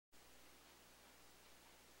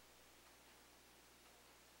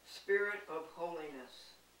Spirit of holiness.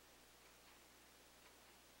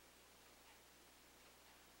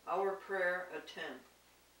 Our prayer attend.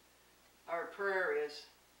 Our prayer is,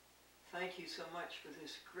 thank you so much for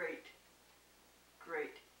this great,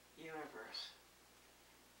 great universe.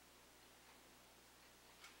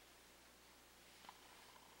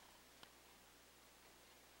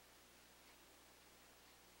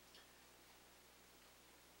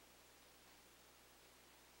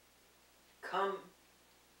 Come,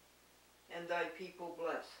 and thy people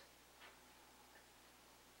bless.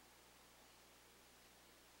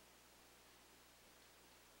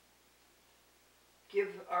 Give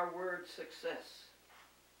our word success.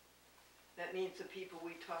 That means the people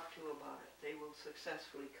we talk to about it, they will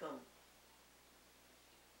successfully come.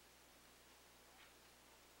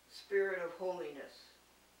 Spirit of holiness,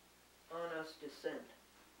 on us descend.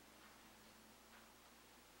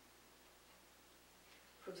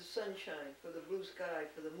 For the sunshine, for the blue sky,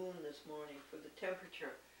 for the moon this morning, for the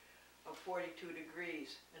temperature of 42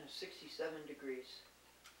 degrees and 67 degrees.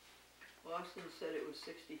 Austin said it was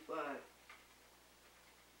 65.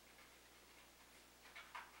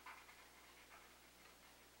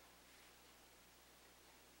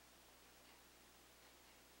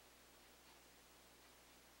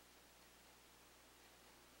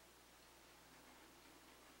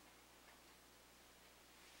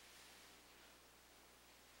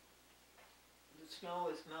 The snow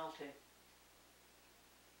is melting.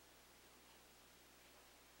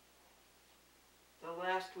 The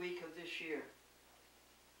last week of this year.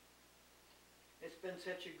 It's been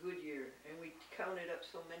such a good year, and we counted up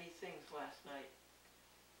so many things last night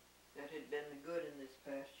that had been good in this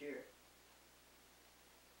past year.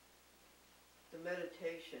 The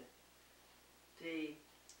meditation, the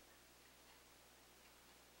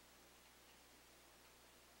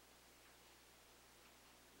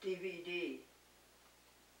DVD,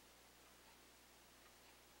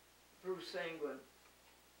 Bruce Sanguine,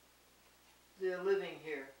 the living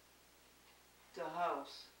here, the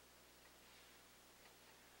house,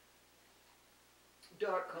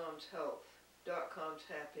 .com's health, .com's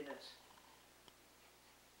happiness,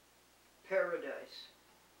 paradise,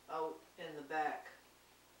 out in the back,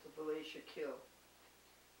 the Valatia Kill.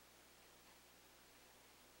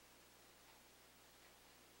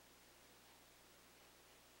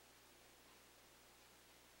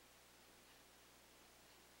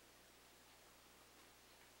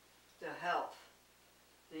 The health,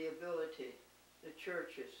 the ability, the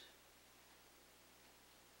churches,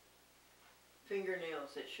 fingernails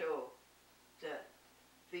that show that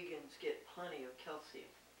vegans get plenty of calcium,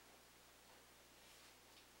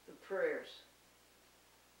 the prayers,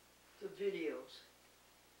 the videos,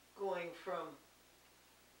 going from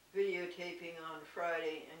videotaping on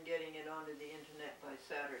Friday and getting it onto the internet by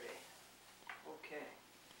Saturday. Okay.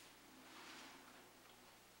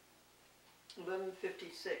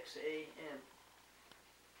 11:56 a.m.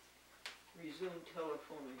 Resume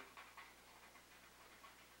telephoning.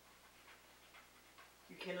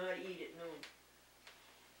 You cannot eat at noon.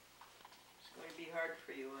 It's going to be hard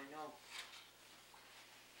for you, I know.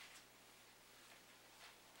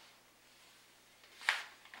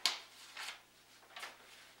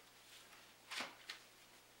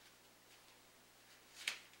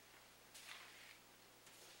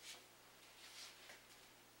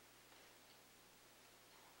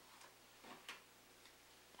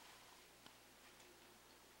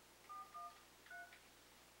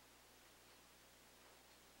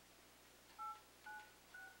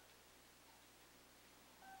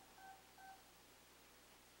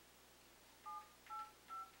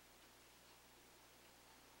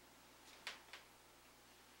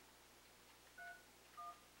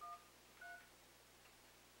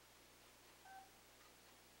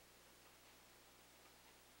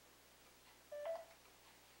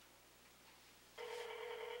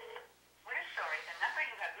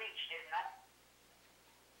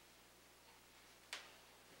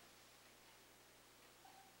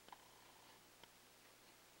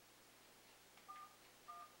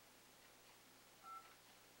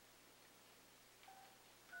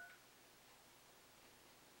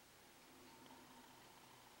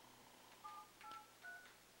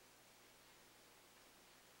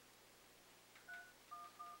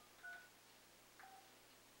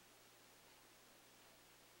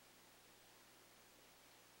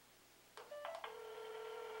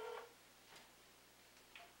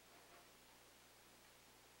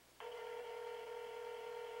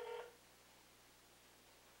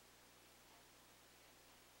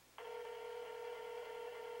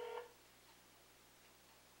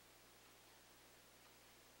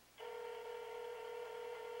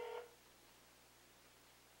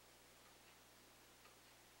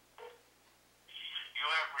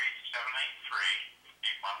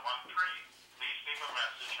 Please leave a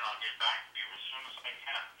message and I'll get back to you as soon as I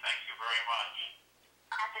can. Thank you very much.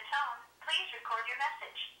 At the tone, please record your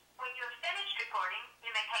message. When you have finished recording,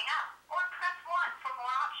 you may hang up or press 1 for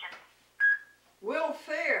more options. Will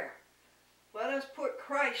Fair. Let us put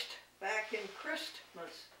Christ back in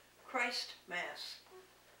Christmas. Christ Mass.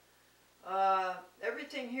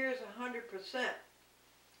 Everything here is 100%.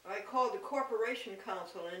 I called the Corporation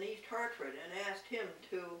Council in East Hartford and asked him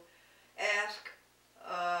to ask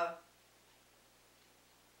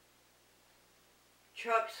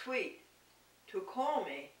Chuck Sweet to call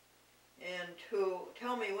me and to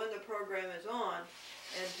tell me when the program is on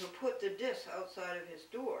and to put the disc outside of his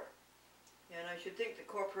door. And I should think the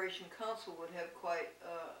Corporation Council would have quite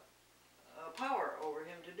power over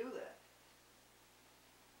him to do that.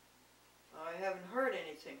 I haven't heard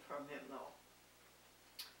anything from him though.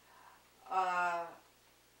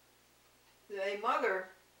 A mother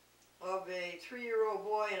of a 3-year-old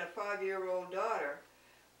boy and a 5-year-old daughter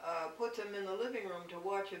put them in the living room to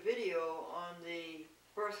watch a video on the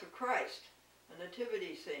birth of Christ, a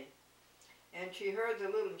nativity scene. And she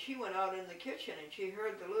went out in the kitchen and she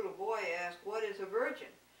heard the little boy ask, "What is a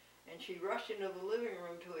virgin?" And she rushed into the living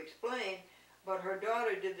room to explain, but her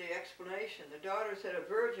daughter did the explanation. The daughter said a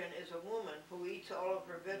virgin is a woman who eats all of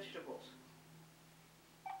her vegetables.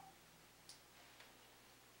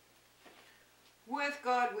 With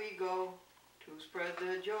God we go to spread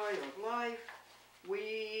the joy of life.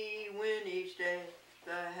 We win each day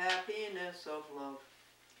the happiness of love.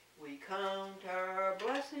 We count our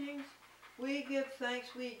blessings, we give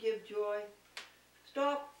thanks, we give joy.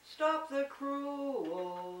 Stop, stop the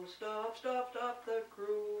cruel, stop, stop, stop the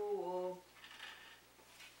cruel.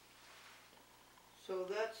 So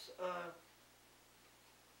that's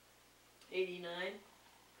 89,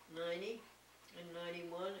 90.